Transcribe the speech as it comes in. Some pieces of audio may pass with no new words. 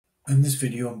In this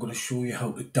video I'm going to show you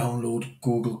how to download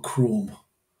Google Chrome.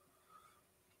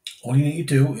 All you need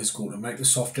to do is go to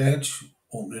Microsoft Edge,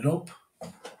 open it up,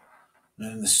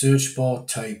 and in the search bar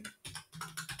type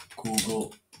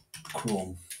Google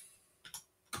Chrome.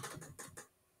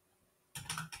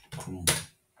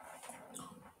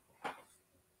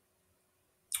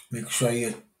 Make sure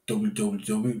you're at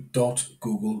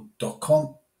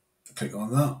www.google.com. Click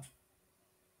on that.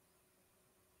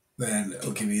 Then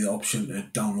it'll give you the option to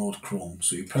download Chrome.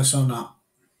 So you press on that.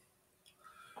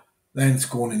 Then it's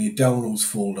going in your downloads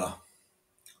folder.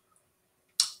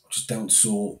 Just down,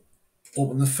 so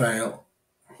open the file.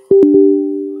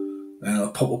 Then a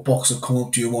pop-up box will come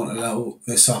up. Do you want to allow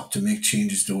this app to make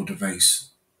changes to your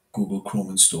device? Google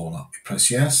Chrome installer. You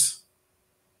press yes.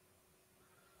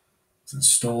 It's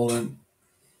installing.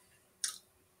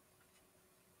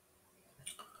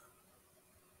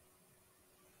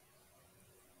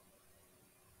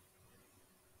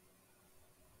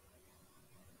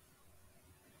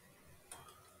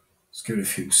 Let's give it a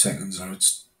few seconds or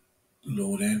it's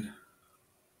loading.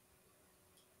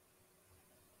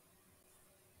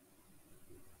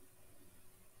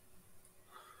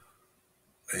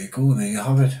 There you go, there you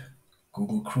have it.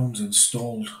 Google Chrome's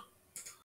installed.